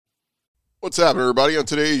What's happening, everybody? On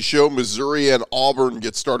today's show, Missouri and Auburn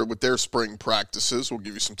get started with their spring practices. We'll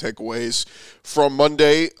give you some takeaways from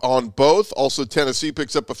Monday on both. Also, Tennessee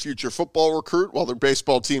picks up a future football recruit while their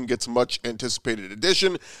baseball team gets a much-anticipated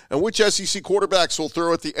addition. And which SEC quarterbacks will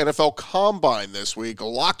throw at the NFL Combine this week?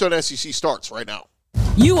 Locked on SEC starts right now.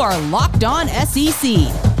 You are Locked On SEC,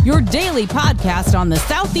 your daily podcast on the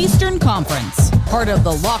Southeastern Conference. Part of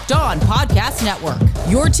the Locked On Podcast Network,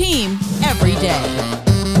 your team every day.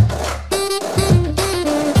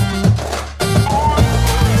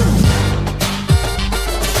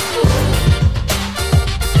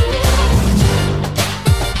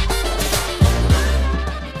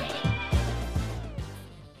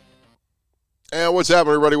 And what's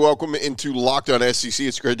happening, everybody? Welcome into Locked On SEC.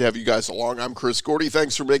 It's great to have you guys along. I'm Chris Gordy.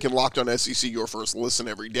 Thanks for making Locked On SEC your first listen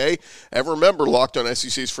every day. And remember, Locked On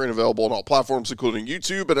SEC is free and available on all platforms, including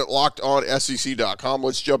YouTube and at LockedOnSEC.com.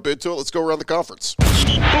 Let's jump into it. Let's go around the conference.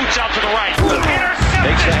 Boots out to the right. Intercepted.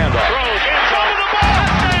 Takes the handoff. Throws in front of the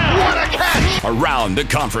ball. What a catch. Around the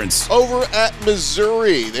conference. Over at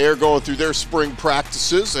Missouri, they are going through their spring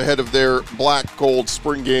practices ahead of their black-gold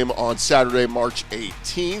spring game on Saturday, March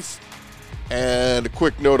 18th. And a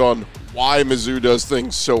quick note on why Mizzou does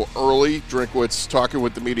things so early. Drinkwitz, talking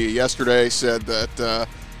with the media yesterday, said that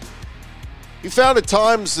he found at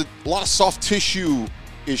times that a lot of soft tissue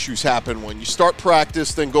issues happen when you start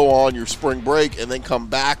practice, then go on your spring break, and then come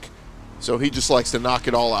back. So he just likes to knock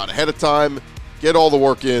it all out ahead of time, get all the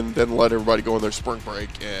work in, then let everybody go on their spring break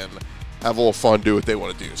and have a little fun, do what they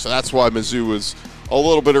want to do. So that's why Mizzou is a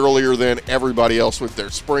little bit earlier than everybody else with their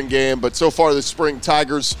spring game. But so far this spring,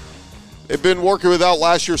 Tigers, they've been working without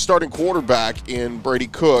last year's starting quarterback in Brady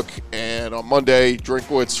Cook, and on Monday,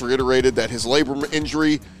 Drinkwitz reiterated that his labrum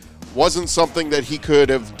injury wasn't something that he could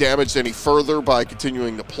have damaged any further by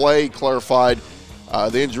continuing to play. He clarified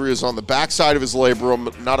the injury is on the backside of his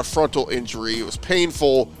labrum, not a frontal injury. It was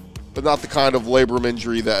painful, but not the kind of labrum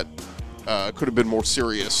injury that could have been more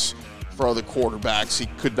serious for other quarterbacks. He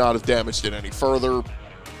could not have damaged it any further.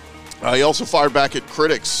 He also fired back at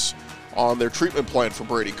critics on their treatment plan for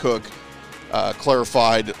Brady Cook.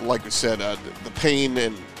 Clarified, like I said, the pain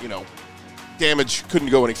and, damage couldn't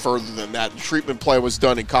go any further than that. The treatment plan was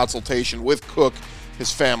done in consultation with Cook,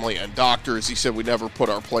 his family, and doctors. He said we never put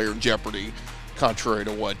our player in jeopardy, contrary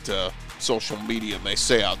to what social media may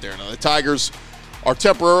say out there. Now, the Tigers are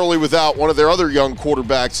temporarily without one of their other young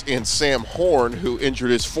quarterbacks in Sam Horn, who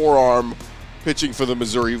injured his forearm pitching for the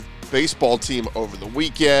Missouri baseball team over the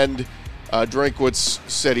weekend. Drinkwitz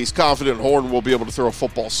said he's confident Horn will be able to throw a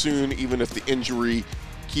football soon, even if the injury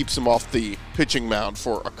keeps him off the pitching mound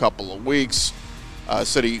for a couple of weeks.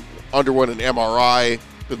 Said he underwent an MRI,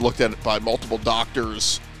 been looked at by multiple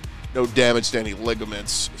doctors, no damage to any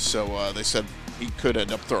ligaments. So they said he could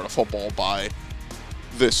end up throwing a football by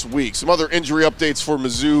this week. Some other injury updates for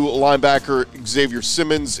Mizzou. Linebacker Xavier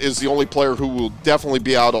Simmons is the only player who will definitely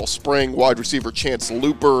be out all spring. Wide receiver Chance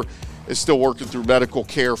Looper is still working through medical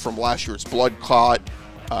care from last year's blood clot.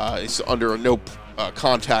 He's under a no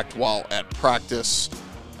contact while at practice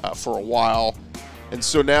for a while. And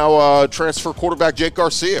so now transfer quarterback Jake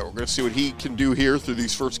Garcia. We're going to see what he can do here through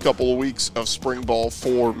these first couple of weeks of spring ball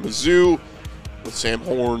for Mizzou, with Sam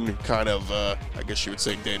Horn kind of, I guess you would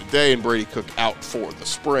say, day-to-day, and Brady Cook out for the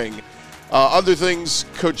spring. Other things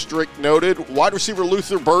Coach Drake noted, wide receiver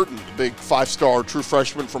Luther Burden, the big five-star true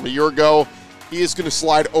freshman from a year ago, he is going to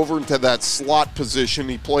slide over into that slot position.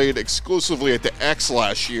 He played exclusively at the X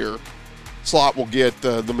last year. Slot will get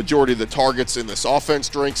the majority of the targets in this offense,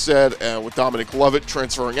 Drake said. With Dominic Lovett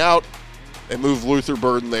transferring out, they moved Luther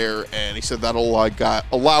Burden there, and he said that'll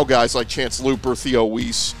allow guys like Chance Looper, Theo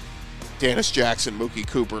Weiss, Dennis Jackson, Mookie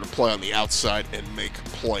Cooper to play on the outside and make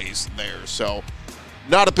plays there. So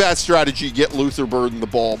not a bad strategy. Get Luther Burden the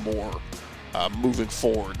ball more moving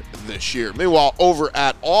forward this year. Meanwhile, over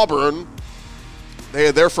at Auburn, they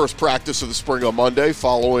had their first practice of the spring on Monday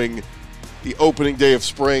following the opening day of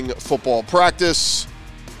spring football practice.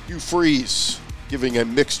 Hugh Freeze giving a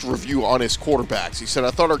mixed review on his quarterbacks. He said,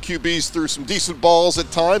 I thought our QBs threw some decent balls at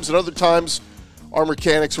times, and other times our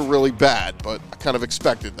mechanics were really bad, but I kind of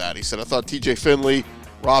expected that. He said, I thought TJ Finley,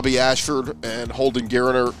 Robbie Ashford, and Holden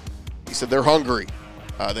Gariner, he said they're hungry.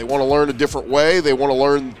 They want to learn a different way. They want to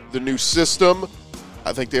learn the new system.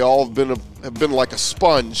 I think they all have been like a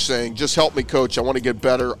sponge saying, just help me, coach. I want to get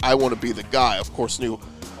better. I want to be the guy. Of course, new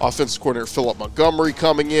offensive coordinator Philip Montgomery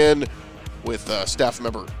coming in with staff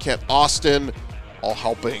member Kent Austin, all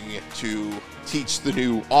helping to teach the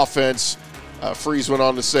new offense. Freeze went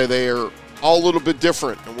on to say they are all a little bit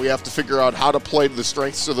different, and we have to figure out how to play to the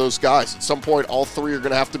strengths of those guys. At some point, all three are going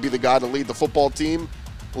to have to be the guy to lead the football team.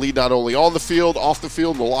 lead not only on the field, off the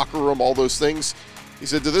field, in the locker room, all those things. He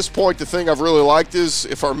said, to this point, the thing I've really liked is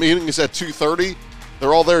if our meeting is at 2:30,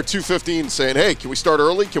 they're all there at 2:15 saying, hey, can we start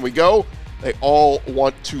early? Can we go? They all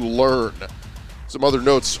want to learn. Some other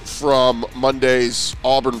notes from Monday's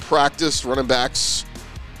Auburn practice. Running backs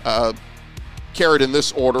carried in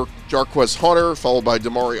this order: Jarquez Hunter, followed by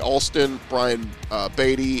Damari Alston, Brian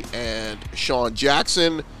Beatty, and Sean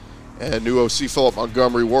Jackson. And new OC Philip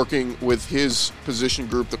Montgomery working with his position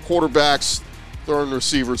group, the quarterbacks, throwing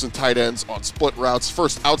receivers and tight ends on split routes.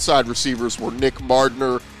 First outside receivers were Nick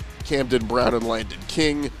Mardner, Camden Brown, and Landon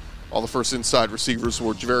King. All the first inside receivers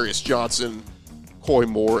were Javarius Johnson, Coy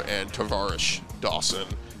Moore, and Tavarish Dawson.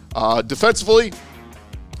 Defensively,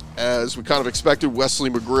 as we kind of expected, Wesley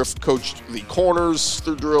McGriff coached the corners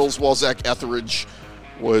through drills, while Zach Etheridge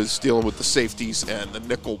was dealing with the safeties and the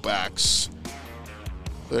nickelbacks.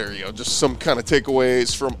 There you go. Just some kind of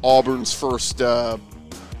takeaways from Auburn's first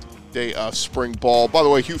day of spring ball. By the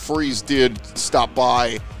way, Hugh Freeze did stop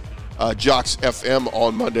by Jocks FM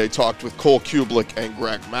on Monday, talked with Cole Kublik and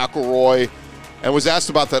Greg McElroy, and was asked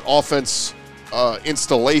about that offense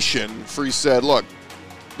installation. Freeze said, look,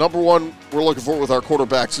 number one we're looking for with our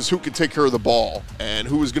quarterbacks is who can take care of the ball and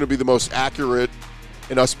who is going to be the most accurate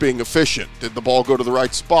in us being efficient. Did the ball go to the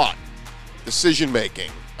right spot? Decision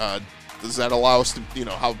making. Does that allow us to,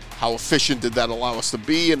 how efficient did that allow us to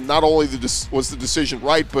be? And not only was the decision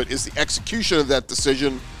right, but is the execution of that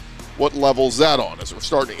decision, what level is that on? As we're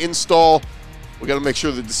starting to install, we got to make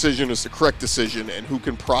sure the decision is the correct decision and who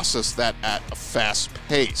can process that at a fast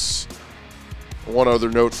pace. One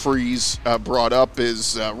other note Freeze brought up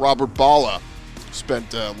is Robert Bala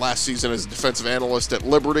spent last season as a defensive analyst at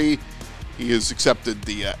Liberty. He has accepted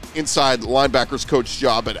the inside linebackers coach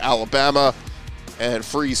job at Alabama. And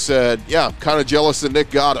Freeze said, yeah, I'm kind of jealous that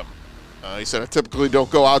Nick got him. He said, I typically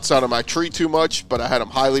don't go outside of my tree too much, but I had him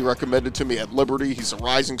highly recommended to me at Liberty. He's a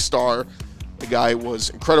rising star. The guy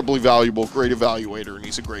was incredibly valuable, great evaluator, and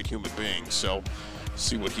he's a great human being. So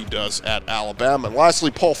see what he does at Alabama. And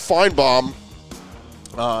lastly, Paul Feinbaum.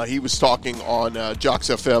 He was talking on Jocks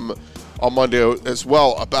FM on Monday as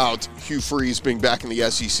well about Hugh Freeze being back in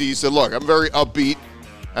the SEC. He said, look, I'm very upbeat.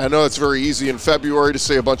 I know it's very easy in February to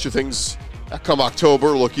say a bunch of things that come October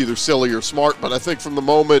look either silly or smart, but I think from the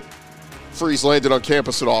moment Freeze landed on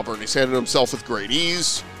campus at Auburn, he's handled himself with great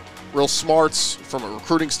ease, real smarts from a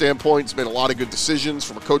recruiting standpoint. He's made a lot of good decisions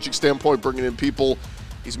from a coaching standpoint, bringing in people.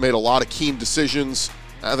 He's made a lot of keen decisions.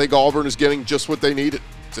 I think Auburn is getting just what they needed.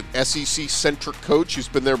 It's an SEC-centric coach who's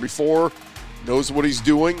been there before, knows what he's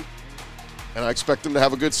doing, and I expect him to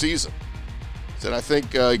have a good season. And I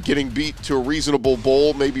think getting beat to a reasonable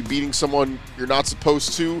bowl, maybe beating someone you're not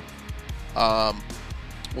supposed to,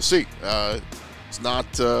 we'll see. It's not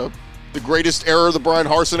the greatest era of the Brian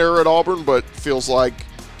Harsin era at Auburn, but feels like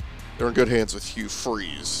they're in good hands with Hugh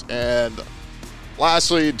Freeze. And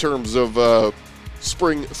lastly, in terms of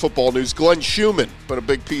spring football news, Glenn Schumann been a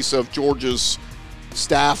big piece of Georgia's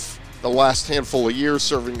staff the last handful of years,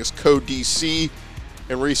 serving as co-DC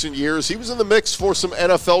in recent years. He was in the mix for some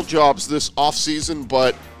NFL jobs this offseason,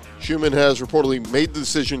 but Schumann has reportedly made the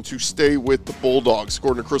decision to stay with the Bulldogs.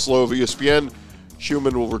 According to Chris Lowe of ESPN,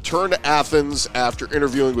 Schumann will return to Athens after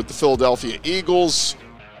interviewing with the Philadelphia Eagles.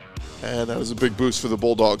 And that was a big boost for the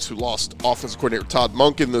Bulldogs, who lost offensive coordinator Todd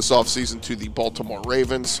Monken this offseason to the Baltimore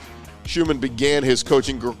Ravens. Schumann began his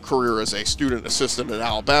coaching career as a student assistant at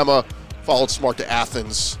Alabama, followed Smart to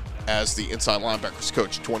Athens as the inside linebackers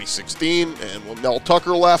coach in 2016. And when Mel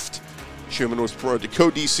Tucker left, Schumann was promoted to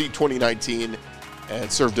co-DC 2019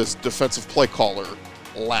 and served as defensive play caller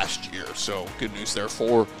last year. So good news there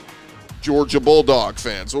for Georgia Bulldog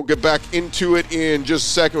fans. We'll get back into it in just a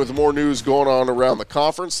second with more news going on around the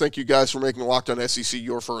conference. Thank you guys for making Locked On SEC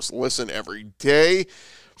your first listen every day.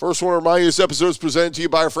 First, want to remind you this episode is presented to you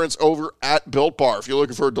by our friends over at Built Bar. If you're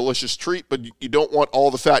looking for a delicious treat, but you don't want all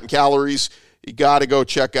the fat and calories, you got to go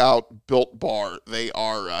check out Built Bar. They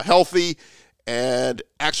are healthy and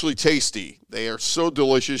actually tasty. They are so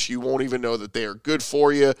delicious, you won't even know that they are good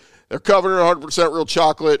for you. They're covered in 100%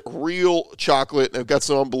 real chocolate, and they've got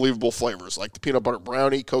some unbelievable flavors like the peanut butter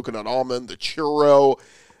brownie, coconut almond, the churro,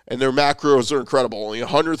 and their macros are incredible. Only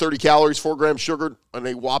 130 calories, 4 grams sugar, and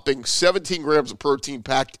a whopping 17 grams of protein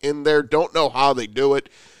packed in there. Don't know how they do it,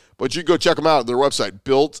 but you can go check them out at their website,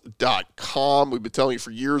 Built.com. We've been telling you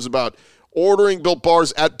for years about ordering Built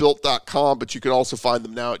Bars at Built.com, but you can also find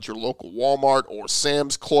them now at your local Walmart or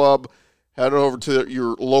Sam's Club. Head over to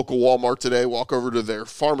your local Walmart today, walk over to their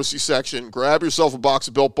pharmacy section, grab yourself a box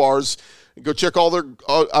of Built Bars, and go check out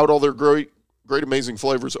all their great, amazing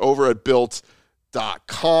flavors over at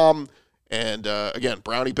Built.com. And again,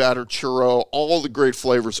 brownie batter, churro, all the great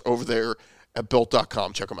flavors over there at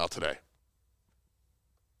Built.com. Check them out today.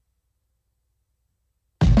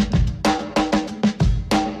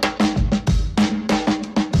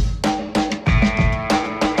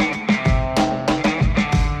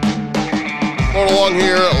 Going along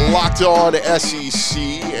here, Locked On SEC,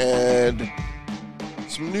 and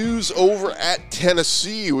some news over at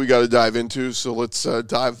Tennessee we got to dive into. So let's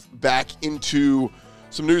dive back into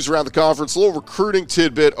some news around the conference. A little recruiting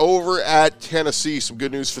tidbit over at Tennessee. Some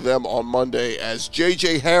good news for them on Monday as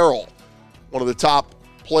J.J. Harrell, one of the top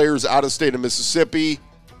players out of the state of Mississippi,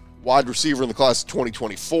 wide receiver in the class of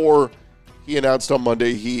 2024. He announced on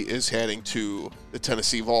Monday he is heading to the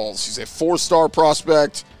Tennessee Vols. He's a 4-star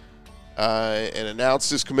prospect and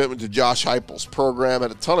announced his commitment to Josh Heupel's program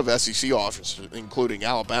and a ton of SEC offers, including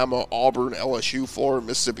Alabama, Auburn, LSU, Florida,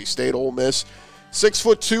 Mississippi State, Ole Miss.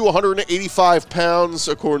 6'2", 185 pounds,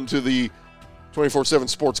 according to the 24/7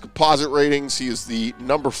 Sports composite ratings. He is the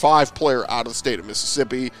number 5 player out of the state of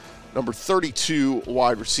Mississippi, number 32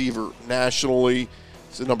 wide receiver nationally.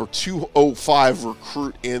 He's the number 205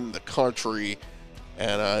 recruit in the country,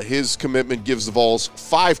 and his commitment gives the Vols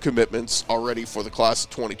 5 commitments already for the class of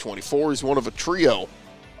 2024. He's one of a trio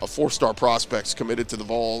of 4-star prospects committed to the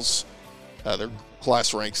Vols. Their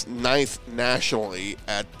class ranks 9th nationally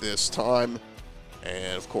at this time.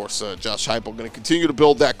 And, of course, Josh Heupel going to continue to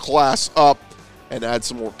build that class up and add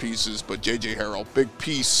some more pieces. But J.J. Harrell, big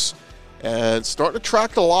piece, and starting to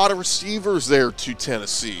attract a lot of receivers there to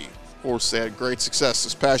Tennessee. Of course, they had great success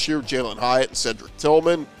this past year. Jalen Hyatt and Cedric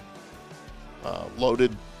Tillman.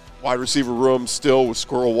 Loaded wide receiver room still with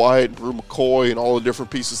Squirrel White, Brew McCoy, and all the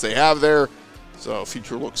different pieces they have there. So,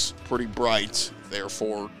 future looks pretty bright there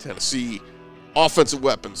for Tennessee. Offensive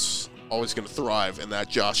weapons always going to thrive in that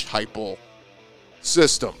Josh Heupel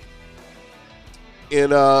system.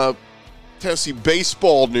 In Tennessee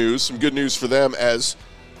baseball news, some good news for them as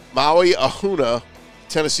Maui Ahuna,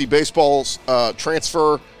 Tennessee baseball's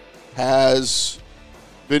transfer, has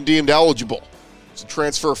been deemed eligible. It's a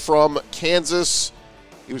transfer from Kansas.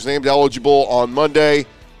 He was named eligible on Monday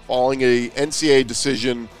following a NCAA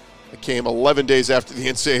decision that came 11 days after the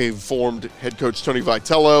NCAA informed head coach Tony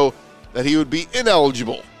Vitello that he would be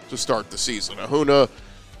ineligible to start the season. Ahuna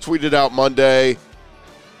tweeted out Monday,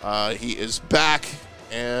 he is back,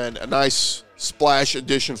 and a nice splash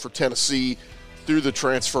addition for Tennessee through the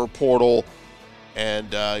transfer portal.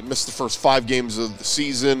 And he missed the first 5 games of the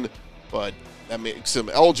season, but that makes him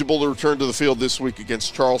eligible to return to the field this week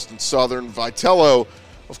against Charleston Southern. Vitello,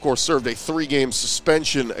 of course, served a 3-game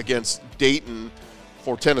suspension against Dayton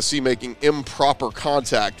for Tennessee making improper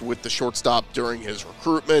contact with the shortstop during his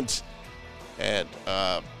recruitment. And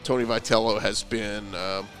Tony Vitello has been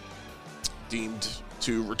deemed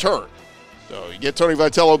to return. So you get Tony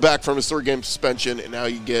Vitello back from his 3-game suspension, and now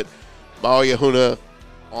you get Maui Ahuna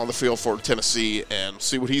on the field for Tennessee and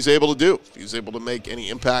see what he's able to do. If he's able to make any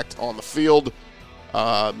impact on the field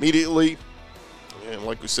immediately. And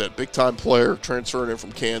like we said, big-time player transferring in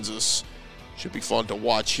from Kansas. Should be fun to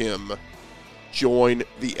watch him join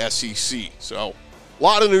the SEC. So a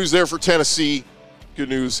lot of news there for Tennessee. Good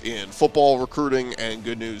news in football recruiting and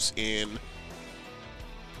good news in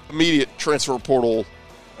immediate transfer portal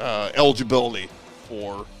eligibility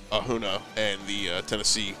for Ahuna and the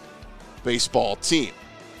Tennessee baseball team.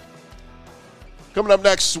 Coming up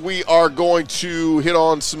next, we are going to hit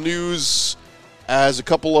on some news as a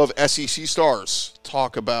couple of SEC stars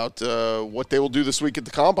talk about what they will do this week at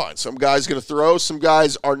the Combine. Some guys going to throw, some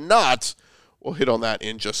guys are not. We'll hit on that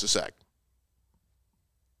in just a sec.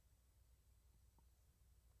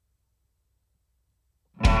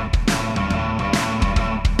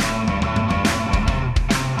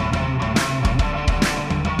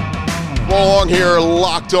 Along here,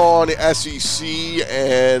 Locked On SEC,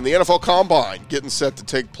 and the NFL Combine getting set to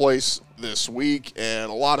take place this week, and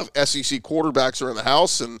a lot of SEC quarterbacks are in the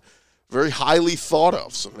house and very highly thought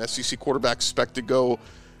of. Some SEC quarterbacks expect to go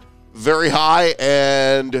very high,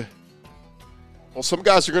 and well, some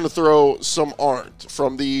guys are going to throw, some aren't.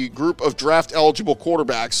 From the group of draft-eligible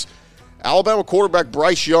quarterbacks, Alabama quarterback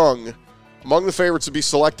Bryce Young, among the favorites to be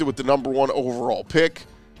selected with the number 1 overall pick.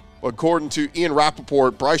 According to Ian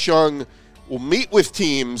Rappaport, Bryce Young will meet with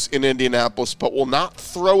teams in Indianapolis, but will not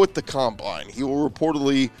throw at the Combine. He will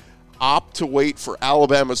reportedly opt to wait for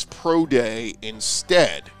Alabama's Pro Day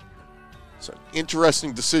instead. It's an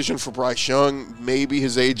interesting decision for Bryce Young. Maybe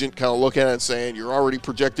his agent kind of looking at it and saying, you're already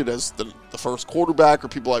projected as the first quarterback, or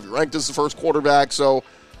people have you ranked as the first quarterback, so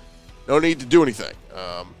no need to do anything.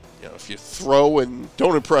 If you throw and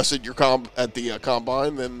don't impress at the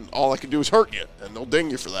Combine, then all I can do is hurt you, and they'll ding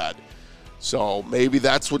you for that. So maybe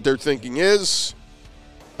that's what their thinking is.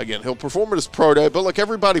 Again, he'll perform at his pro day, but like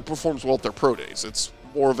everybody performs well at their pro days. It's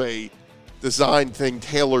more of a design thing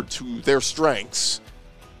tailored to their strengths.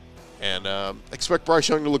 And expect Bryce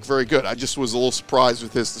Young to look very good. I just was a little surprised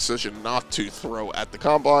with his decision not to throw at the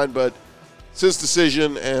combine, but it's his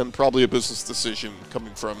decision and probably a business decision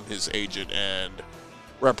coming from his agent and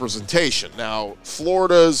representation. Now,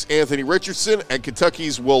 Florida's Anthony Richardson and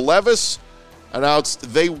Kentucky's Will Levis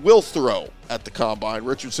announced they will throw at the combine.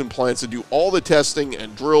 Richardson plans to do all the testing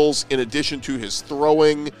and drills in addition to his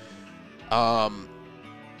throwing. And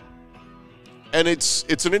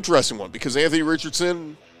it's an interesting one because Anthony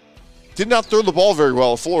Richardson did not throw the ball very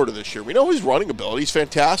well at Florida this year. We know his running ability. He's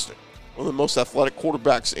fantastic. One of the most athletic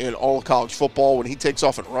quarterbacks in all of college football. When he takes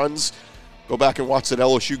off and runs, go back and watch that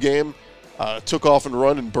LSU game. Took off and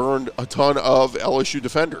run and burned a ton of LSU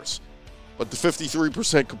defenders. But the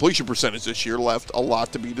 53% completion percentage this year left a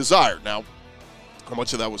lot to be desired. Now, how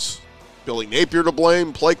much of that was Billy Napier to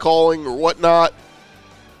blame, play calling, or whatnot?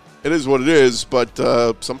 It is what it is, but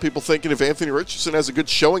some people thinking if Anthony Richardson has a good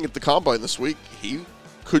showing at the combine this week, he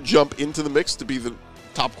could jump into the mix to be the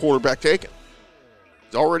top quarterback taken.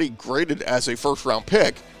 He's already graded as a first-round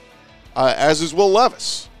pick, as is Will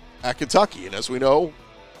Levis at Kentucky. And as we know,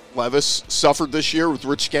 Levis suffered this year with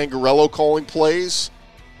Rich Scangarello calling plays.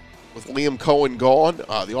 With Liam Cohen gone,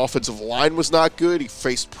 the offensive line was not good. He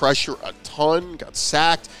faced pressure a ton, got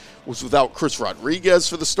sacked, was without Chris Rodriguez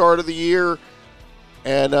for the start of the year.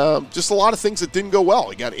 And just a lot of things that didn't go well.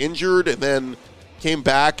 He got injured and then came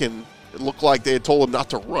back, and it looked like they had told him not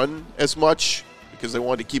to run as much because they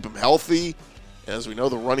wanted to keep him healthy. And as we know,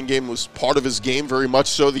 the running game was part of his game very much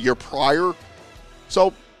so the year prior.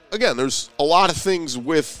 So, again, there's a lot of things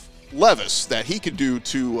with Levis that he could do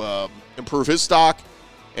to improve his stock,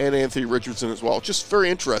 and Anthony Richardson as well. Just very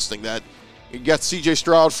interesting that you got C.J.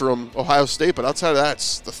 Stroud from Ohio State, but outside of that,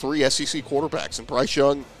 it's the three SEC quarterbacks, and Bryce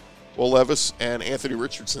Young, Will Levis, and Anthony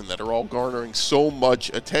Richardson that are all garnering so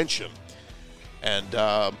much attention.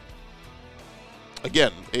 And,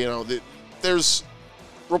 again, you know, there's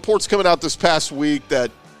reports coming out this past week that,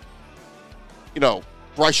 you know,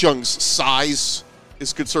 Bryce Young's size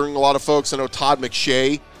is concerning a lot of folks. I know Todd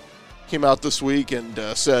McShay came out this week and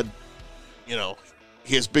said, you know,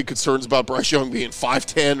 he has big concerns about Bryce Young being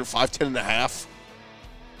 5'10 or 5'10 and a half.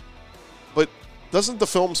 But doesn't the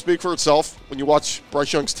film speak for itself when you watch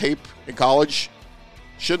Bryce Young's tape in college?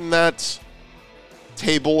 Shouldn't that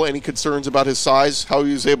table any concerns about his size, how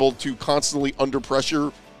he was able to constantly under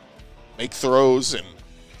pressure make throws and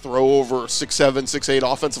throw over 6'7",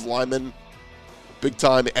 6'8" offensive linemen,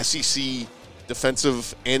 big-time SEC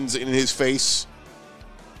defensive ends in his face?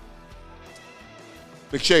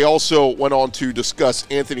 McShay also went on to discuss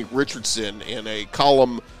Anthony Richardson in a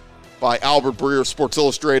column by Albert Breer, Sports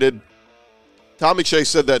Illustrated. Tom McShay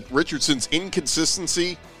said that Richardson's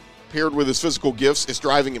inconsistency paired with his physical gifts is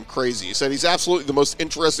driving him crazy. He said he's absolutely the most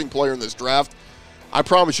interesting player in this draft. I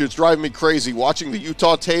promise you, it's driving me crazy. Watching the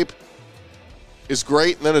Utah tape is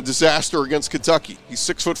great, and then a disaster against Kentucky. He's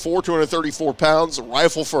 6'4", 234 pounds, a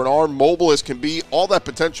rifle for an arm, mobile as can be, all that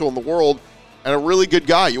potential in the world, and a really good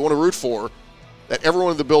guy you want to root for, that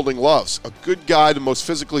everyone in the building loves. A good guy, the most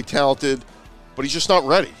physically talented, but he's just not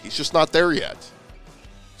ready. He's just not there yet.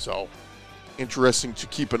 So, interesting to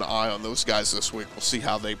keep an eye on those guys this week. We'll see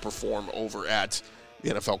how they perform over at the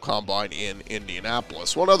NFL Combine in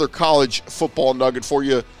Indianapolis. One other college football nugget for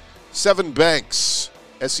you. Sevyn Banks,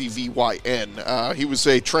 S-E-V-Y-N. He was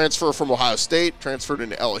a transfer from Ohio State, transferred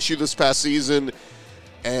into LSU this past season,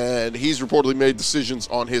 and he's reportedly made decisions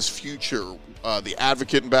on his future. The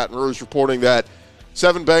Advocate in Baton Rouge reporting that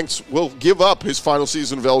Sevyn Banks will give up his final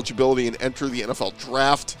season of eligibility and enter the NFL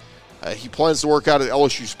draft. He plans to work out at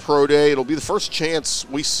LSU's Pro Day. It'll be the first chance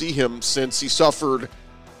we see him since he suffered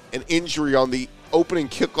an injury on the opening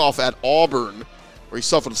kickoff at Auburn, where he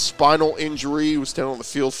suffered a spinal injury. He was down on the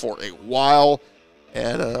field for a while.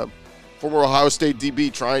 And former Ohio State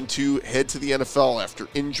DB trying to head to the NFL after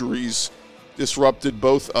injuries disrupted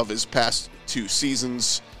both of his past two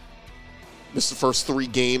seasons. Missed the first 3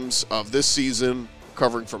 games of this season,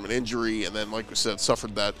 recovering from an injury, and then, like we said,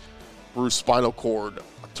 suffered that bruised spinal cord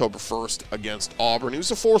October 1st against Auburn. He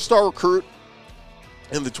was a 4-star recruit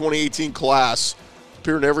in the 2018 class,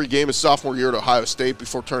 appeared in every game his sophomore year at Ohio State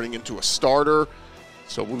before turning into a starter.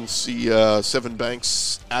 So we'll see Sevyn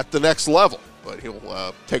Banks at the next level, but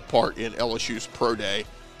he'll take part in LSU's Pro Day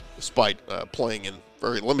despite playing in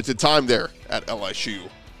very limited time there at LSU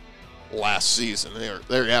last season.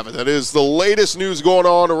 There you have it. That is the latest news going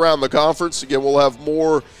on around the conference. Again, we'll have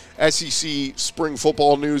more SEC spring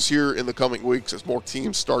football news here in the coming weeks as more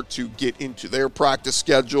teams start to get into their practice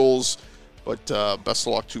schedules, But best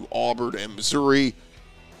of luck to Auburn and Missouri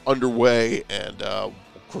underway, and of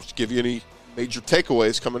course, give you any major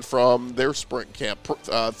takeaways coming from their spring camp.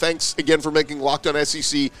 Thanks again for making Locked On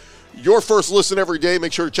SEC your first listen every day.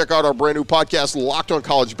 Make sure to check out our brand new podcast, Locked On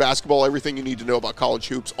College Basketball. Everything you need to know about college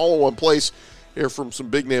hoops, all in one place. Hear from some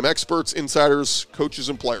big-name experts, insiders, coaches,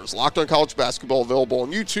 and players. Locked On College Basketball, available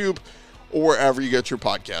on YouTube or wherever you get your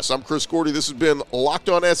podcasts. I'm Chris Gordy. This has been Locked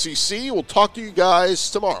On SEC. We'll talk to you guys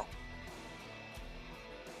tomorrow.